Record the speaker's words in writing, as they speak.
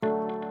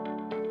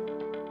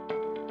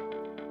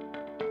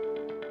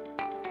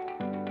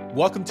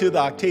Welcome to the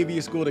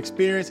Octavius Gould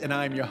Experience, and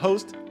I'm your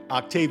host,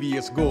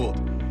 Octavius Gould.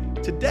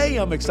 Today,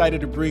 I'm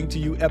excited to bring to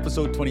you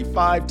episode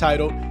 25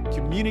 titled,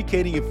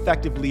 Communicating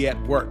Effectively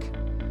at Work.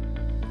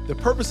 The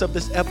purpose of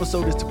this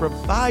episode is to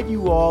provide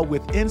you all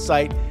with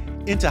insight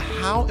into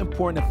how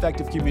important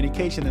effective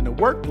communication in the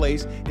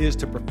workplace is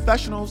to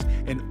professionals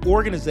and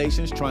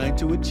organizations trying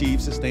to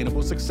achieve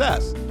sustainable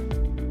success.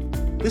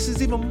 This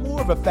is even more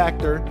of a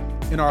factor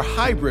in our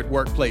hybrid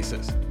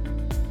workplaces,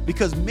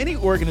 because many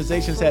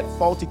organizations had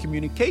faulty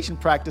communication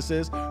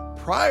practices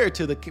prior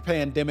to the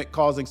pandemic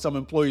causing some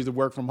employees to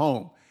work from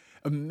home.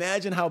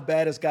 Imagine how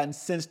bad it's gotten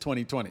since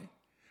 2020.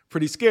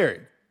 Pretty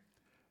scary.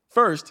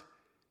 First,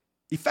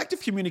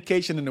 effective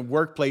communication in the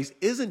workplace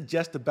isn't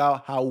just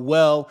about how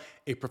well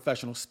a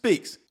professional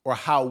speaks or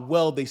how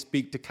well they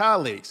speak to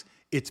colleagues.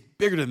 It's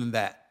bigger than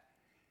that.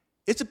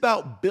 It's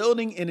about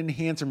building and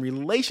enhancing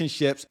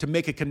relationships to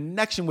make a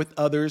connection with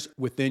others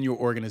within your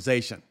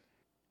organization.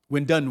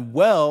 When done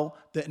well,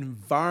 the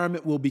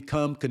environment will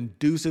become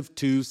conducive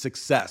to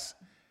success.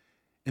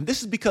 And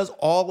this is because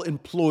all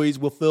employees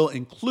will feel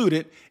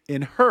included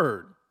and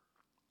heard.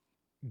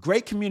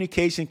 Great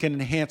communication can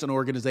enhance an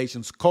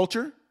organization's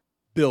culture,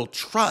 build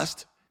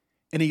trust,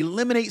 and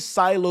eliminate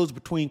silos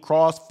between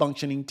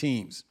cross-functioning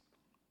teams.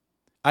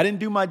 I didn't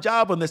do my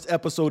job on this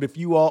episode if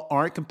you all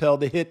aren't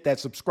compelled to hit that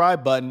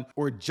subscribe button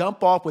or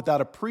jump off without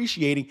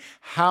appreciating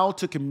how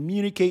to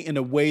communicate in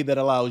a way that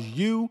allows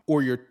you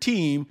or your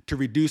team to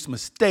reduce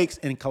mistakes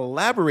and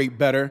collaborate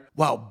better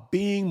while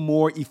being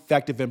more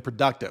effective and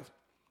productive.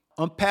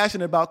 I'm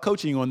passionate about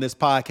coaching on this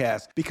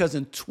podcast because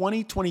in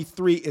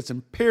 2023, it's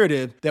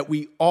imperative that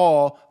we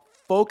all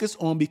focus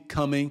on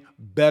becoming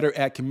better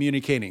at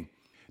communicating.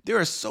 There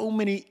are so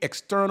many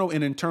external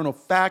and internal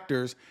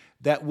factors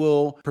that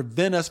will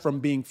prevent us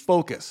from being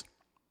focused.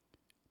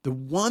 The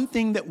one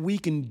thing that we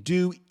can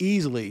do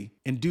easily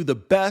and do the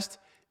best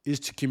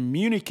is to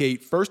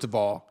communicate, first of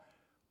all,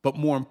 but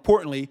more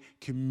importantly,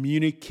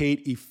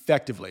 communicate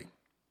effectively.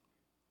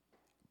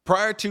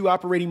 Prior to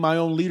operating my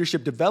own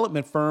leadership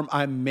development firm,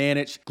 I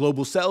managed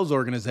global sales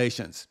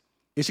organizations.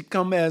 It should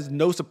come as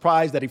no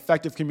surprise that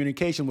effective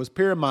communication was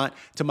paramount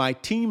to my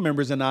team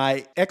members and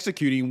I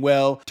executing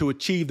well to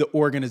achieve the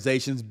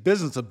organization's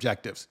business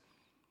objectives.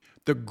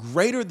 The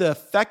greater the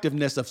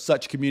effectiveness of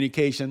such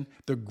communication,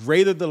 the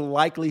greater the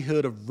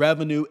likelihood of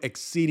revenue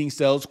exceeding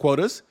sales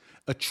quotas,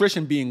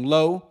 attrition being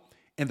low,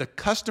 and the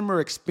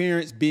customer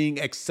experience being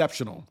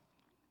exceptional.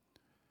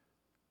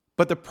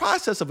 But the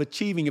process of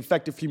achieving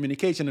effective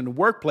communication in the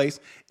workplace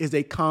is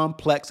a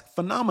complex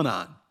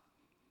phenomenon.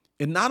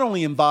 It not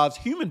only involves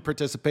human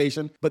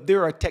participation, but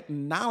there are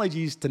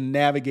technologies to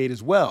navigate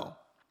as well.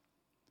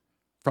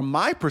 From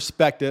my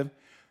perspective,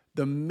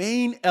 the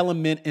main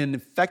element in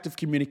effective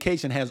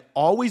communication has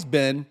always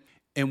been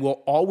and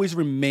will always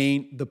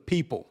remain the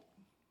people.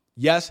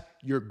 Yes,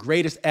 your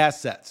greatest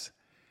assets.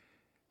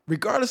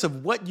 Regardless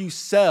of what you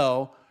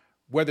sell,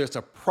 whether it's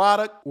a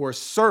product or a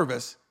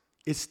service,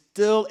 it's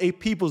still a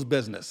people's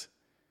business.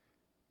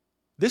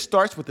 This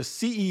starts with the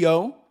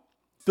CEO,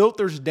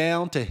 filters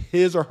down to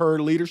his or her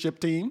leadership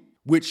team,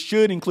 which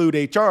should include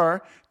HR,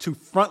 to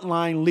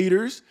frontline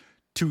leaders,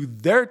 to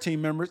their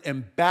team members,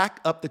 and back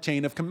up the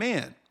chain of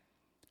command.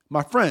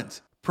 My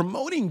friends,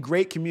 promoting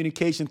great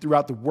communication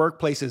throughout the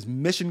workplace is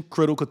mission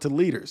critical to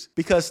leaders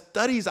because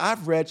studies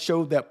I've read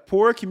show that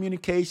poor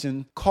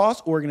communication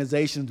costs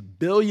organizations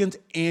billions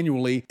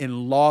annually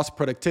in lost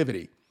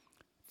productivity.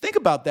 Think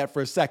about that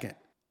for a second.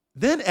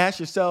 Then ask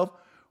yourself,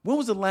 when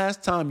was the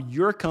last time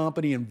your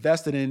company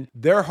invested in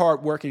their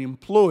hardworking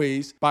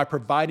employees by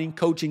providing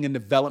coaching and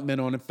development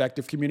on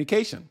effective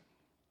communication?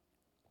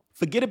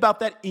 Forget about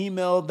that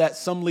email that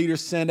some leaders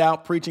send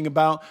out preaching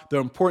about the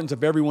importance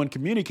of everyone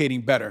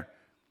communicating better.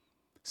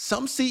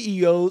 Some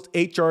CEOs,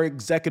 HR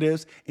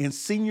executives, and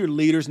senior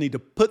leaders need to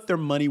put their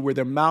money where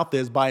their mouth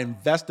is by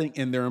investing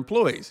in their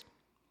employees.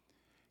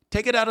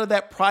 Take it out of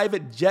that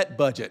private jet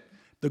budget,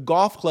 the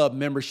golf club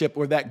membership,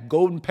 or that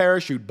golden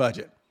parachute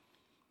budget.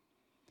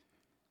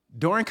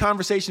 During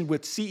conversations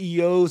with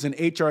CEOs and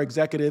HR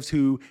executives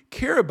who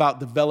care about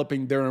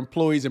developing their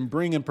employees and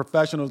bring in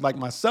professionals like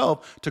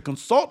myself to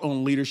consult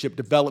on leadership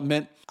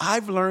development,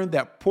 I've learned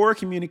that poor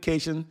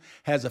communication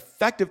has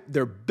affected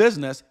their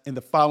business in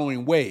the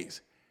following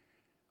ways: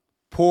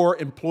 poor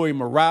employee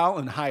morale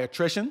and high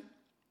attrition,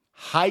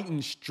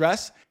 heightened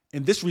stress,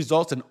 and this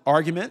results in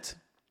argument,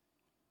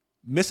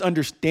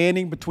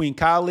 misunderstanding between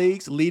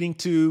colleagues leading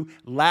to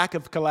lack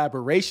of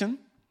collaboration,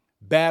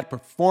 bad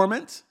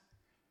performance,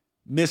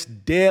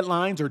 missed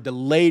deadlines or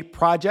delayed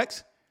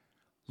projects,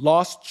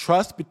 lost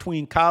trust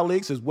between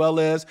colleagues as well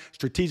as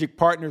strategic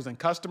partners and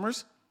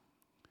customers,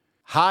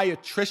 high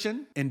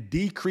attrition and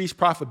decreased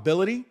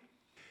profitability.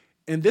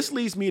 And this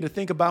leads me to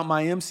think about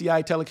my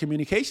MCI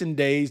telecommunication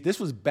days.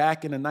 This was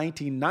back in the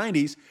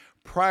 1990s,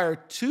 prior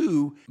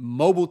to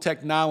mobile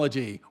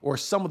technology or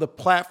some of the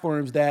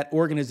platforms that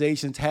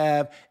organizations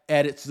have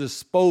at its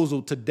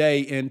disposal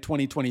today in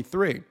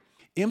 2023.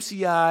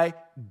 MCI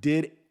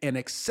did an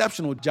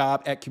exceptional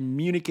job at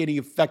communicating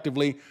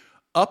effectively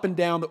up and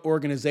down the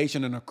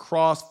organization and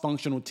across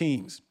functional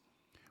teams.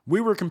 We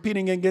were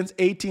competing against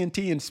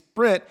AT&T and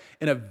Sprint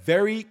in a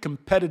very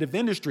competitive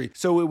industry.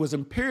 So it was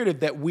imperative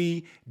that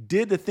we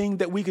did the thing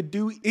that we could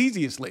do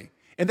easiestly,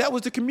 and that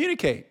was to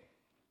communicate.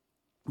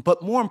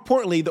 But more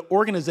importantly, the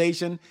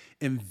organization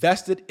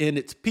invested in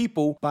its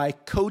people by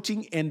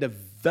coaching and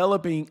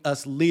developing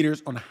us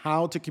leaders on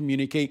how to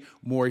communicate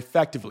more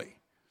effectively.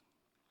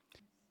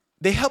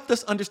 They helped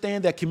us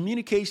understand that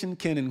communication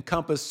can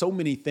encompass so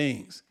many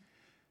things.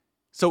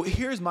 So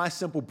here's my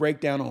simple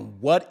breakdown on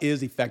what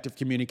is effective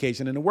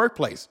communication in the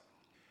workplace.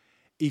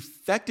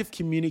 Effective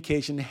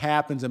communication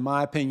happens, in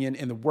my opinion,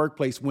 in the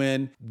workplace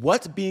when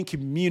what's being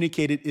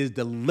communicated is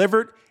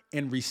delivered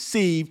and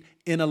received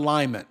in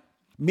alignment.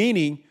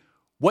 Meaning,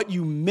 what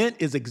you meant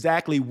is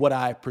exactly what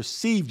I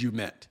perceived you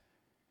meant.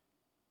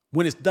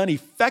 When it's done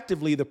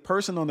effectively, the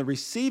person on the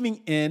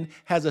receiving end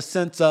has a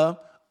sense of,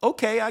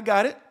 okay, I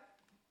got it.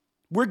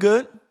 We're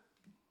good.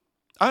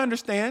 I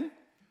understand.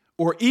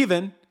 Or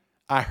even,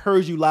 I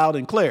heard you loud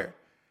and clear.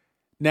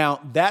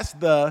 Now, that's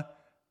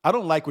I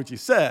don't like what you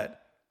said,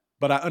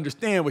 but I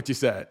understand what you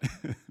said.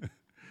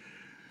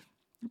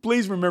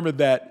 Please remember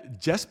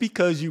that just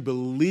because you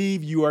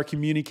believe you are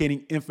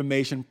communicating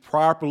information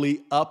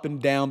properly up and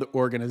down the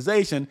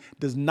organization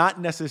does not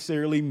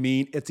necessarily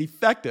mean it's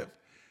effective.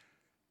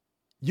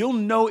 You'll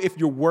know if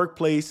your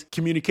workplace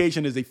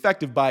communication is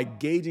effective by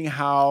gauging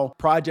how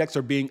projects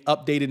are being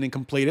updated and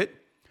completed,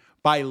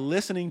 by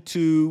listening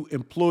to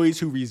employees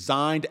who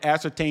resigned to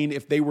ascertain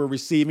if they were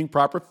receiving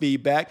proper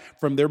feedback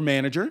from their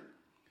manager,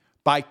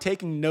 by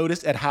taking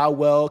notice at how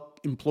well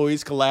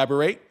employees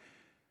collaborate.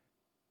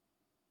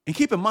 And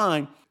keep in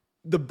mind,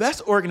 the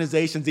best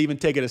organizations even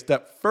take it a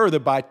step further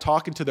by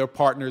talking to their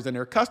partners and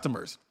their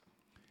customers.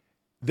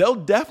 They'll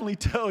definitely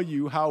tell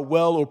you how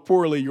well or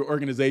poorly your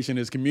organization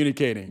is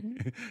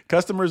communicating.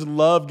 Customers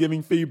love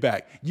giving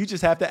feedback. You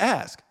just have to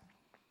ask.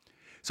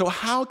 So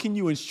how can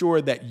you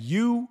ensure that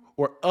you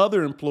or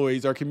other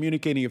employees are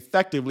communicating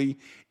effectively,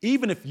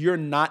 even if you're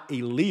not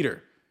a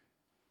leader?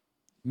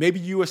 Maybe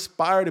you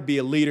aspire to be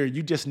a leader,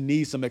 you just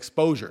need some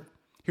exposure.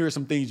 Here are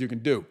some things you can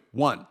do.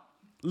 1,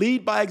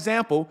 lead by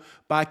example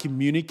by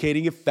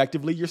communicating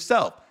effectively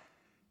yourself.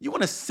 You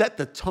want to set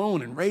the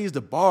tone and raise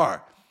the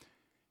bar.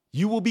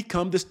 You will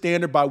become the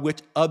standard by which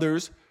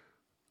others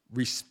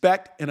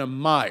respect and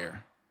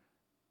admire,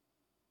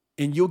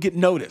 and you'll get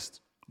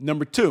noticed.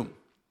 Number 2,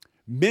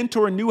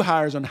 mentor new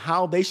hires on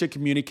how they should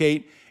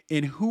communicate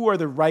and who are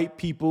the right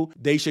people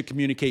they should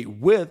communicate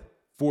with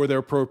for the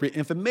appropriate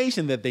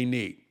information that they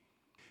need.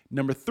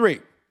 Number 3,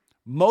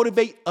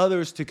 motivate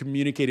others to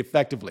communicate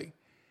effectively.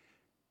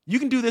 You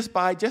can do this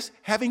by just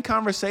having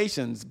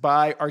conversations,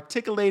 by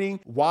articulating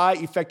why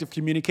effective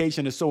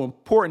communication is so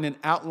important and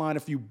outline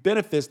a few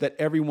benefits that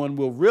everyone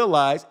will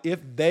realize if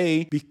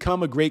they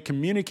become a great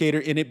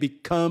communicator and it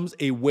becomes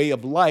a way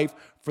of life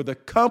for the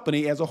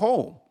company as a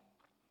whole.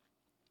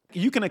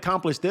 You can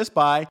accomplish this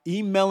by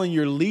emailing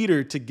your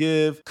leader to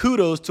give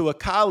kudos to a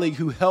colleague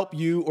who helped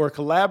you or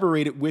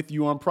collaborated with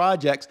you on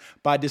projects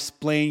by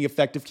displaying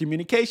effective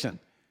communication.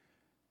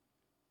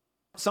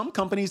 Some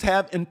companies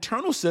have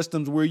internal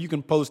systems where you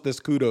can post this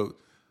kudos.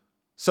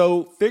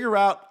 So figure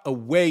out a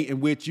way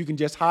in which you can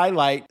just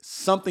highlight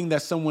something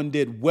that someone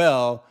did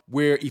well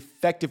where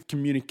effective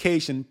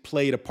communication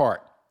played a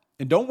part.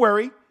 And don't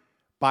worry,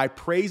 by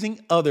praising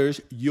others,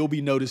 you'll be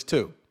noticed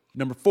too.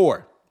 Number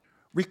 4,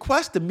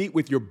 request to meet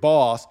with your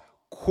boss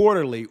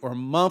quarterly or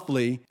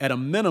monthly at a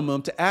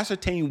minimum to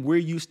ascertain where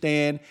you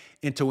stand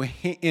and to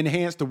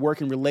enhance the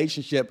working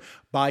relationship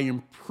by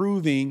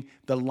improving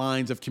the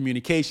lines of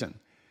communication.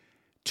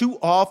 Too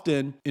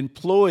often,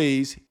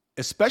 employees,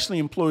 especially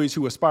employees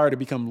who aspire to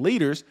become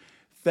leaders,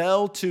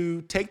 fail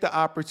to take the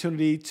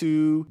opportunity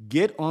to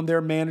get on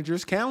their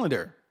manager's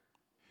calendar.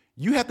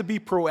 You have to be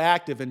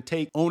proactive and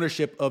take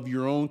ownership of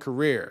your own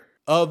career,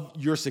 of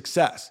your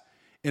success.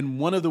 And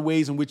one of the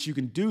ways in which you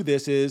can do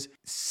this is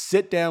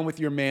sit down with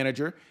your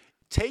manager,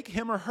 take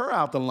him or her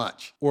out to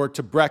lunch or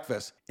to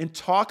breakfast, and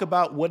talk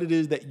about what it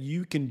is that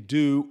you can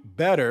do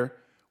better,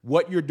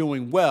 what you're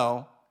doing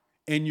well,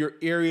 and your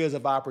areas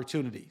of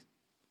opportunity.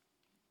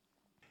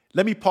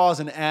 Let me pause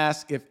and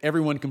ask if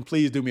everyone can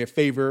please do me a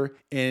favor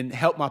and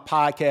help my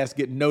podcast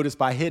get noticed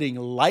by hitting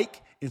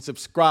like and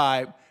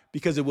subscribe,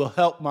 because it will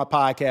help my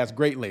podcast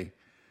greatly.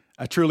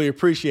 I truly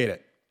appreciate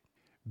it.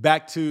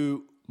 Back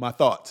to my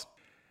thoughts.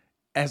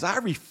 As I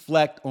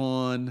reflect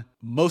on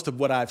most of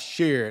what I've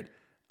shared,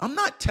 I'm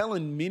not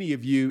telling many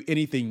of you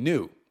anything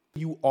new.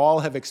 You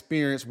all have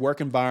experienced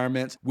work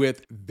environments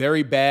with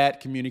very bad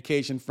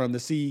communication from the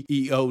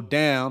CEO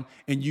down,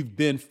 and you've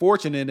been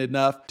fortunate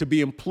enough to be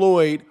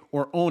employed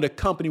or own a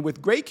company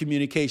with great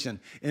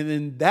communication. And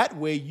in that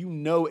way, you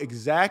know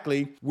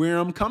exactly where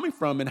I'm coming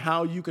from and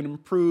how you can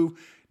improve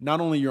not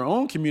only your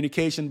own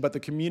communication, but the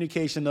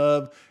communication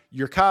of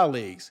your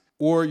colleagues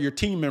or your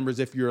team members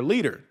if you're a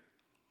leader.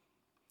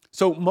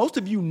 So most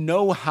of you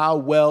know how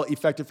well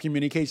effective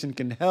communication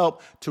can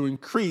help to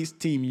increase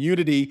team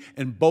unity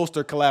and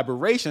bolster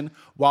collaboration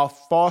while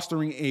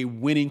fostering a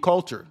winning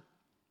culture.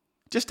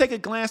 Just take a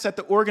glance at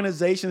the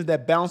organizations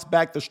that bounced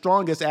back the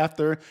strongest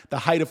after the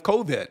height of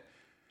COVID.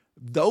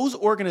 Those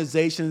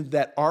organizations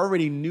that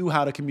already knew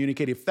how to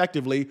communicate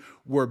effectively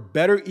were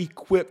better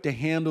equipped to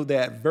handle the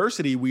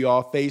adversity we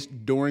all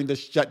faced during the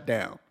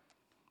shutdown.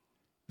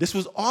 This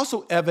was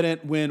also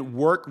evident when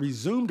work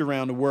resumed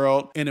around the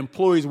world and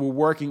employees were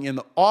working in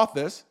the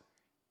office,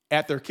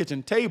 at their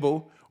kitchen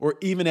table, or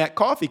even at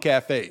coffee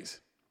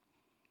cafes.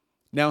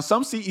 Now,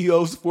 some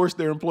CEOs forced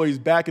their employees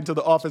back into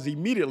the office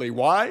immediately.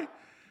 Why?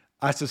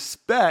 I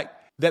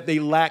suspect that they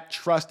lacked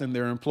trust in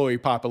their employee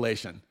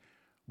population,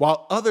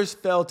 while others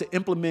failed to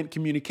implement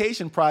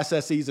communication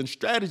processes and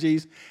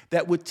strategies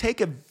that would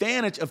take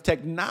advantage of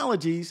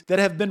technologies that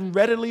have been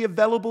readily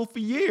available for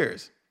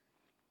years.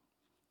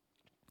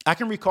 I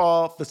can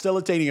recall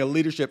facilitating a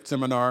leadership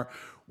seminar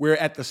where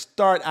at the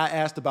start I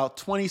asked about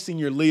 20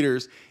 senior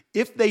leaders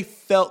if they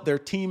felt their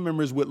team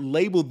members would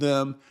label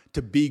them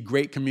to be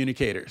great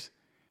communicators.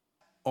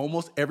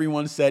 Almost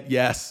everyone said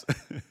yes.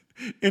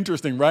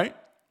 Interesting, right?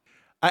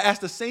 I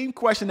asked the same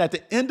question at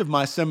the end of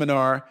my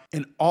seminar,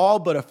 and all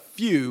but a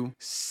few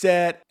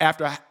said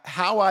after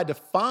how I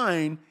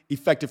define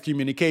effective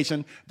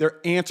communication, their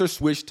answer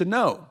switched to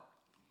no.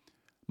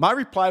 My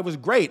reply was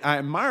great. I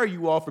admire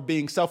you all for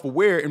being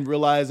self-aware and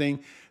realizing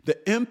the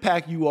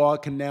impact you all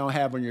can now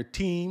have on your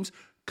teams,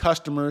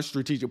 customers,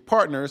 strategic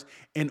partners,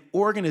 and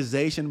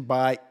organization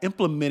by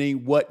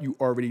implementing what you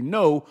already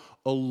know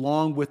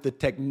along with the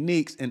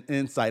techniques and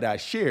insight I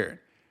shared.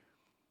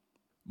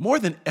 More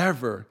than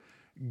ever,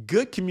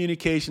 good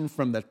communication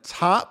from the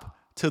top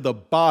to the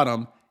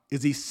bottom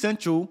is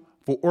essential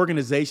for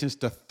organizations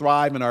to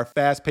thrive in our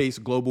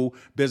fast-paced global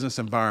business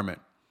environment.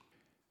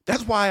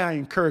 That's why I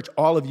encourage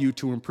all of you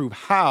to improve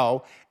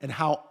how and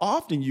how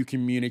often you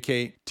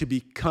communicate to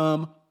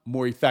become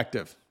more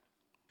effective.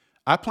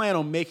 I plan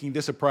on making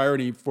this a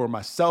priority for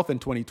myself in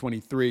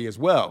 2023 as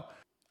well.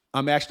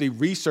 I'm actually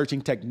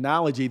researching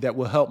technology that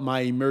will help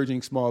my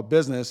emerging small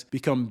business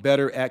become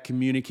better at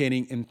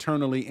communicating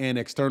internally and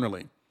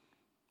externally.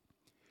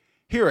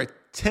 Here are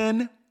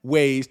 10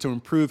 ways to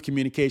improve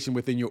communication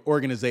within your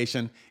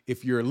organization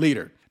if you're a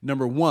leader.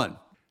 Number 1,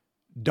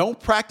 don't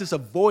practice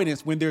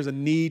avoidance when there's a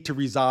need to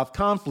resolve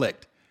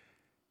conflict.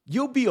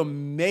 You'll be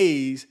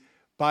amazed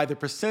by the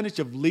percentage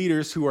of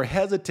leaders who are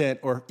hesitant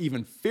or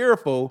even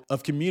fearful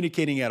of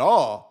communicating at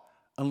all,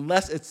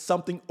 unless it's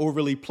something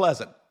overly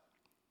pleasant.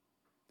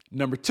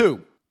 Number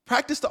 2,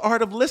 practice the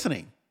art of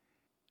listening.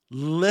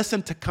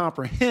 Listen to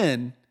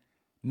comprehend,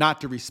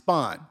 not to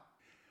respond.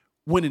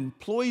 When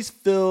employees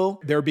feel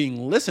they're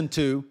being listened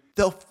to,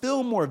 they'll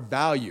feel more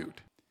valued.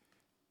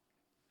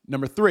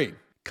 Number 3,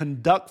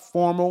 conduct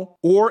formal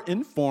or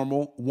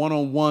informal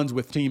one-on-ones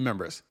with team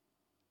members.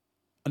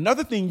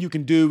 Another thing you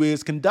can do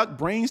is conduct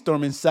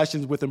brainstorming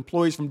sessions with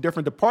employees from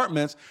different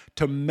departments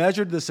to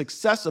measure the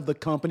success of the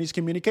company's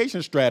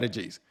communication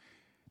strategies.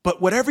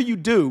 But whatever you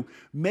do,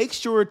 make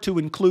sure to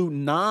include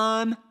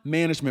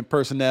non-management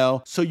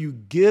personnel so you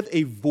give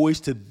a voice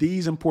to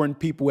these important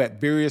people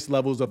at various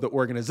levels of the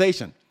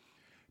organization.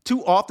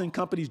 Too often,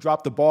 companies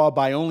drop the ball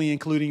by only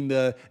including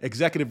the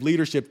executive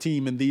leadership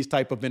team in these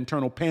type of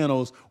internal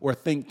panels or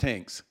think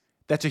tanks.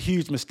 That's a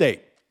huge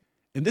mistake.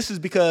 And this is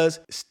because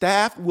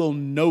staff will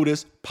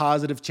notice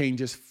positive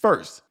changes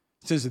first,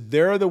 since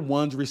they're the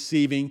ones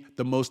receiving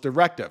the most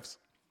directives.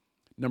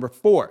 Number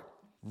 4,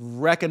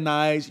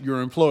 recognize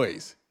your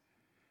employees.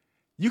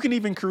 You can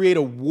even create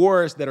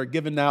awards that are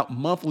given out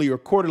monthly or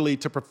quarterly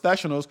to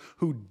professionals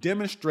who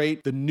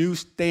demonstrate the new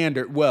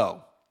standard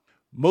well.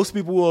 Most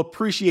people will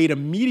appreciate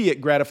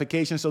immediate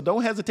gratification, so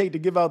don't hesitate to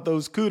give out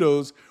those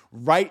kudos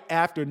right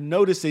after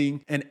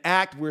noticing an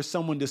act where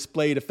someone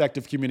displayed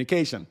effective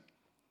communication.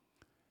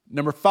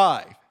 Number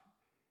 5,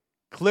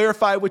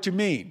 clarify what you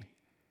mean.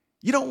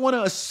 You don't want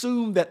to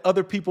assume that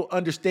other people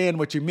understand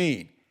what you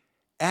mean.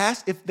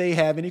 Ask if they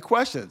have any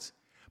questions,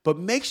 but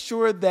make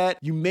sure that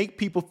you make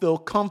people feel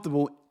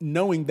comfortable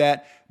knowing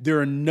that there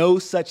are no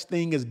such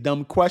thing as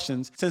dumb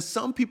questions, since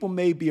some people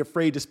may be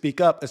afraid to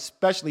speak up,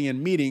 especially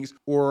in meetings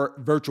or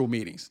virtual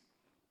meetings.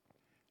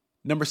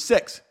 Number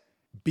 6,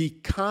 be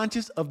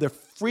conscious of the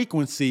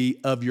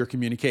frequency of your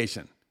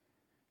communication.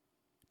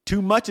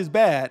 Too much is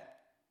bad,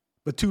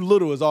 but too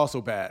little is also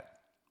bad.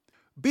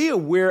 Be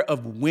aware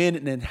of when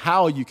and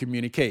how you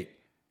communicate.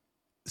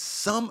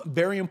 Some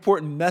very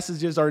important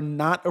messages are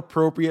not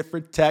appropriate for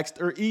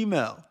text or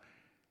email.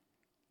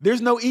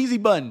 There's no easy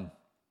button.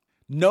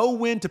 Know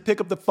when to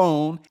pick up the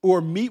phone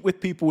or meet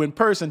with people in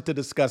person to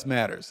discuss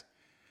matters.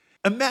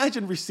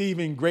 Imagine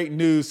receiving great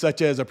news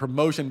such as a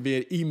promotion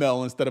via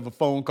email instead of a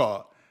phone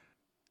call.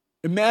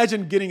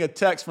 Imagine getting a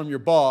text from your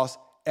boss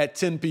at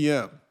 10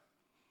 p.m.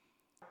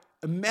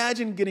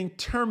 Imagine getting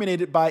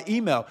terminated by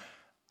email.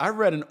 I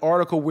read an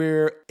article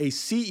where a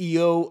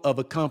CEO of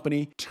a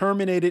company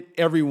terminated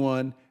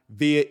everyone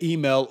via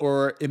email,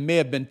 or it may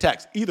have been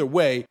text. Either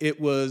way, it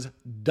was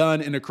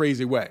done in a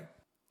crazy way.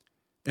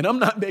 And I'm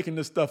not making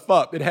this stuff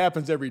up. It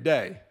happens every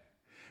day.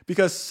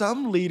 Because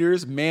some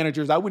leaders,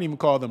 managers, I wouldn't even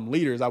call them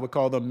leaders, I would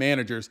call them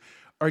managers,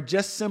 are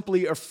just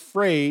simply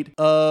afraid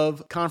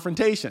of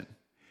confrontation.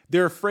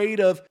 They're afraid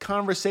of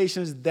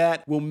conversations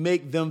that will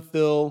make them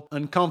feel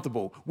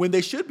uncomfortable when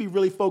they should be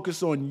really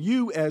focused on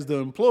you as the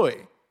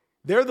employee.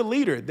 They're the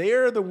leader.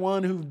 They're the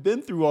one who've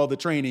been through all the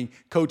training,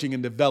 coaching,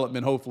 and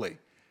development, hopefully.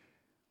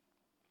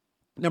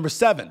 Number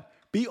 7,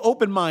 be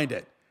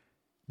open-minded,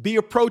 be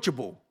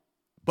approachable,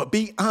 but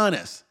be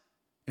honest.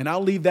 And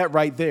I'll leave that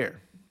right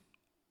there.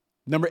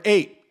 Number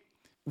 8,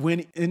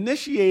 when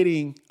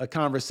initiating a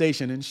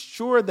conversation,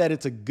 ensure that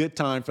it's a good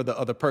time for the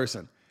other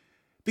person,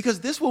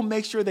 because this will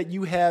make sure that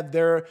you have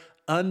their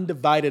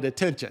undivided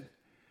attention.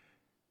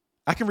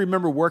 I can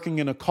remember working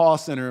in a call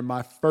center in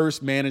my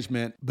first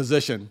management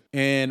position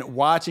and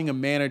watching a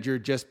manager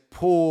just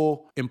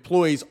pull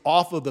employees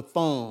off of the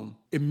phone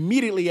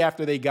immediately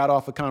after they got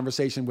off a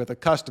conversation with a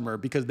customer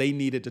because they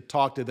needed to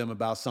talk to them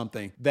about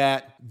something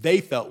that they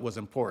felt was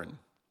important.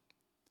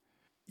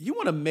 You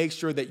want to make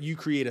sure that you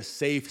create a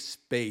safe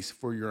space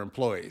for your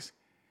employees.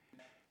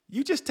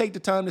 You just take the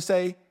time to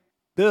say,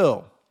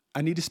 Bill,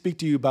 I need to speak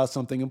to you about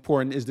something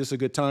important. Is this a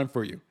good time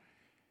for you?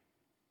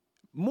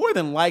 More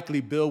than likely,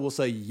 Bill will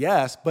say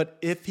yes, but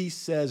if he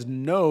says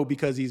no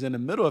because he's in the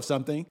middle of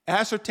something,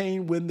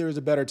 ascertain when there's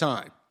a better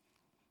time.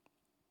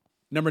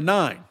 Number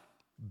 9,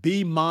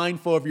 be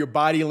mindful of your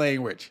body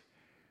language.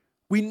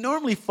 We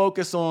normally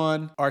focus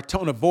on our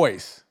tone of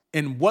voice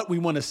and what we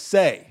want to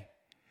say,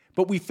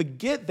 but we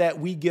forget that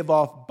we give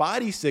off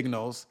body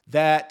signals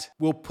that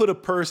will put a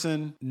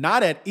person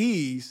not at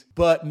ease,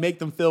 but make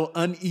them feel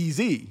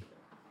uneasy.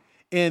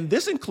 And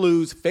this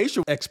includes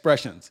facial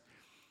expressions.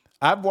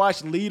 I've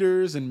watched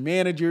leaders and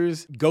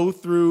managers go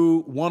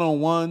through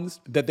one-on-ones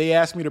that they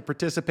asked me to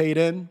participate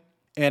in,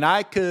 and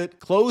I could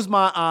close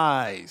my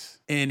eyes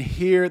and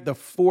hear the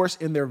force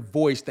in their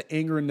voice, the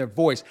anger in their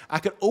voice. I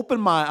could open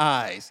my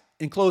eyes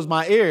and close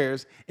my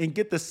ears and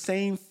get the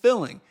same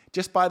feeling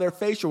just by their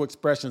facial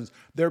expressions,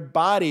 their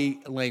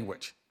body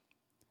language.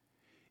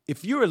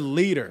 If you're a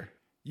leader,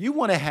 you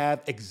want to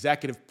have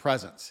executive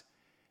presence.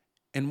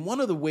 And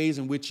one of the ways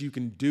in which you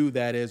can do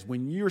that is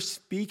when you're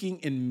speaking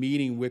and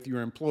meeting with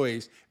your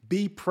employees,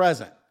 be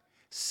present,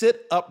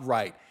 sit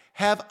upright,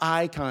 have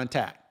eye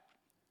contact.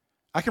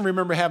 I can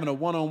remember having a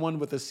one-on-one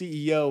with a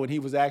CEO and he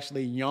was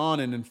actually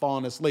yawning and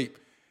falling asleep.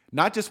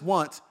 Not just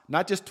once,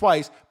 not just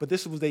twice, but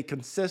this was a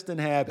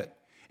consistent habit.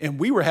 And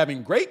we were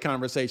having great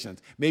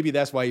conversations. Maybe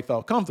that's why he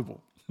felt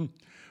comfortable.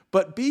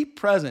 But be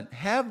present,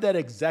 have that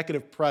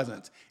executive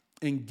presence,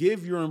 and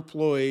give your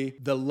employee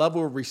the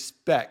level of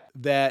respect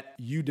that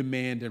you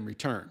demand in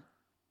return.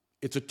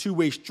 It's a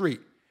two-way street.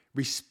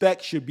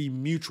 Respect should be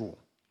mutual.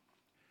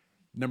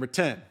 Number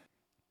 10,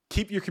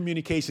 keep your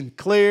communication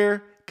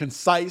clear,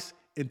 concise,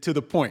 and to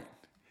the point.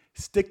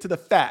 Stick to the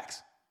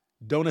facts.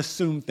 Don't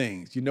assume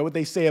things. You know what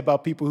they say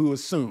about people who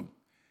assume.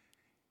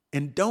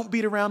 And don't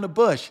beat around the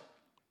bush.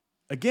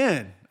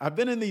 Again, I've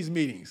been in these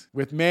meetings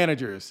with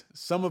managers,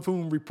 some of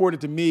whom reported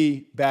to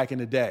me back in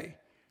the day.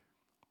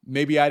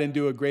 Maybe I didn't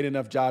do a great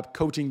enough job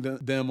coaching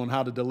them on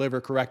how to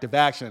deliver corrective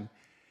action.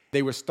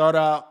 They would start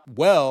out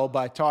well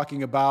by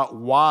talking about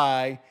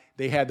why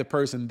they had the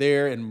person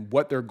there and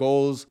what their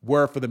goals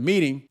were for the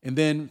meeting. And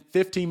then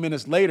 15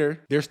 minutes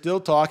later, they're still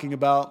talking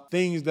about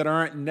things that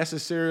aren't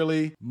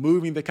necessarily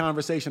moving the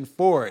conversation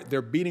forward.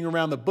 They're beating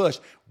around the bush.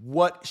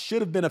 What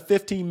should have been a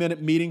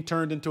 15-minute meeting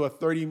turned into a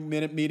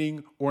 30-minute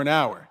meeting or an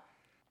hour.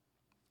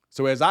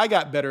 So as I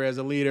got better as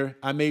a leader,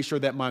 I made sure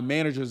that my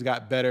managers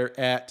got better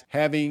at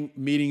having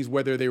meetings,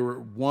 whether they were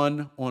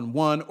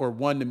one-on-one or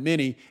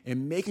one-to-many,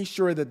 and making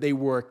sure that they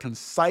were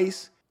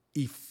concise,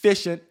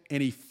 efficient,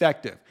 and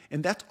effective.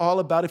 And that's all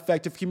about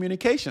effective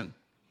communication.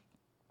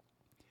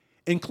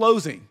 In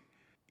closing,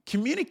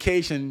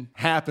 communication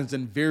happens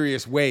in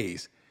various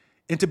ways.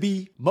 And to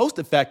be most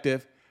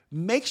effective,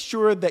 make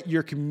sure that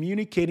you're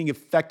communicating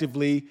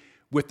effectively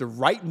with the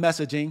right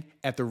messaging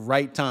at the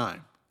right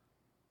time.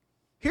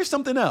 Here's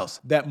something else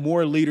that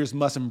more leaders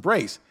must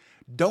embrace.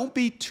 Don't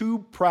be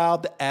too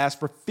proud to ask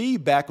for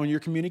feedback on your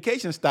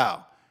communication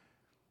style.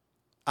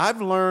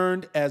 I've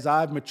learned as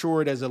I've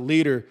matured as a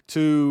leader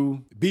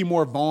to be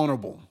more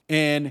vulnerable.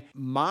 And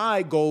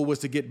my goal was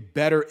to get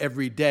better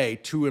every day,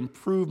 to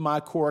improve my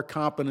core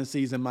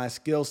competencies and my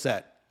skill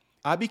set.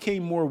 I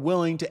became more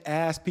willing to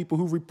ask people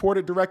who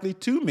reported directly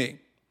to me,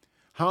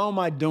 how am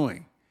I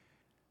doing?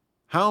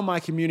 How am I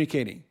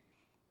communicating?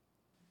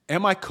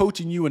 Am I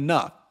coaching you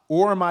enough?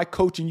 Or am I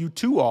coaching you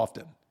too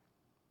often?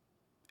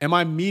 Am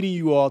I meeting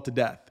you all to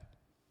death?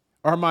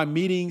 Are my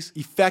meetings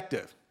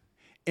effective?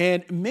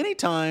 And many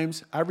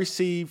times I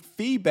receive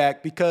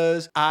feedback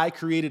because I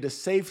created a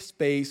safe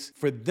space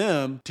for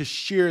them to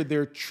share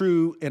their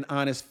true and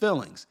honest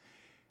feelings.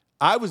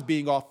 I was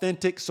being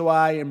authentic, so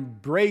I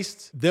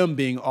embraced them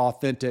being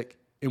authentic,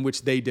 in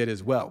which they did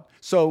as well.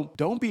 So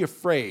don't be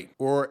afraid,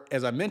 or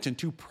as I mentioned,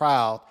 too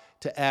proud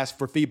to ask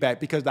for feedback,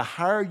 because the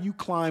higher you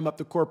climb up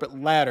the corporate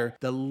ladder,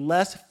 the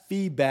less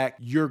feedback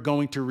you're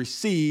going to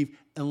receive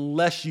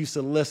unless you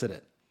solicit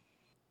it.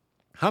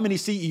 How many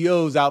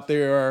CEOs out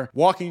there are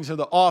walking to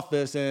the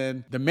office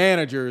and the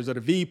managers or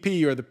the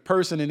VP or the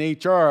person in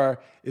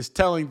HR is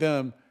telling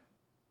them,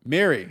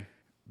 Mary,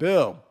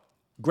 Bill,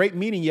 great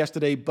meeting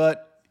yesterday,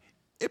 but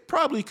it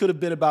probably could have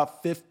been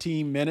about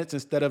 15 minutes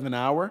instead of an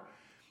hour.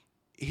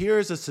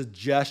 Here's a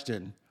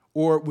suggestion.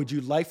 Or would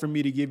you like for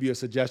me to give you a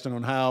suggestion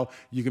on how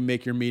you can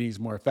make your meetings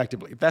more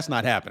effectively? If that's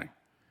not happening.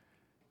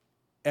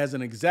 As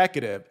an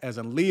executive, as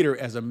a leader,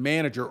 as a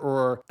manager,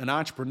 or an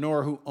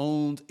entrepreneur who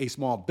owns a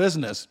small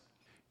business,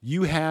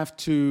 you have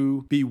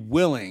to be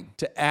willing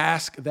to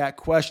ask that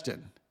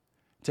question,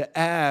 to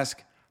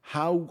ask,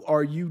 how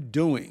are you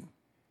doing?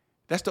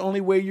 That's the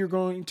only way you're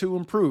going to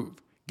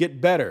improve,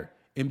 get better,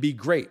 and be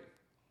great.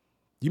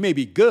 You may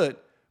be good,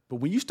 but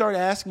when you start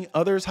asking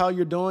others how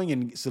you're doing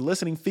and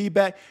soliciting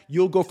feedback,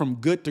 you'll go from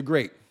good to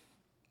great.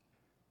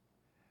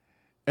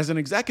 As an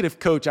executive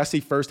coach, I see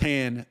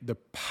firsthand the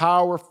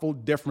powerful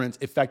difference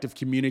effective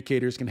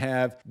communicators can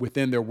have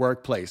within their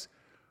workplace.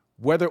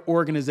 Whether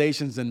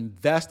organizations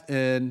invest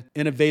in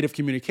innovative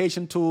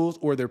communication tools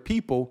or their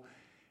people,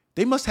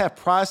 they must have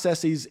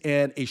processes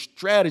and a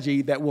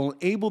strategy that will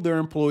enable their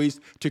employees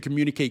to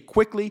communicate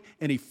quickly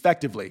and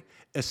effectively,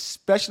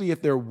 especially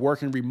if they're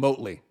working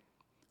remotely.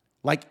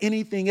 Like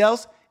anything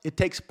else, it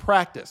takes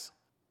practice.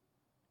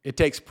 It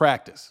takes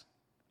practice.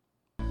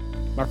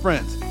 My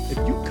friends, if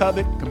you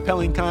covet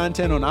compelling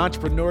content on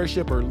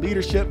entrepreneurship or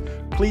leadership,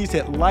 please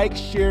hit like,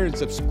 share, and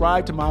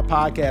subscribe to my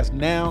podcast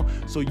now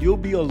so you'll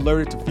be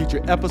alerted to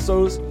future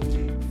episodes.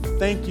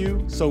 Thank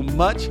you so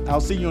much.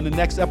 I'll see you on the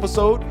next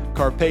episode.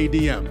 Carpe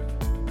diem.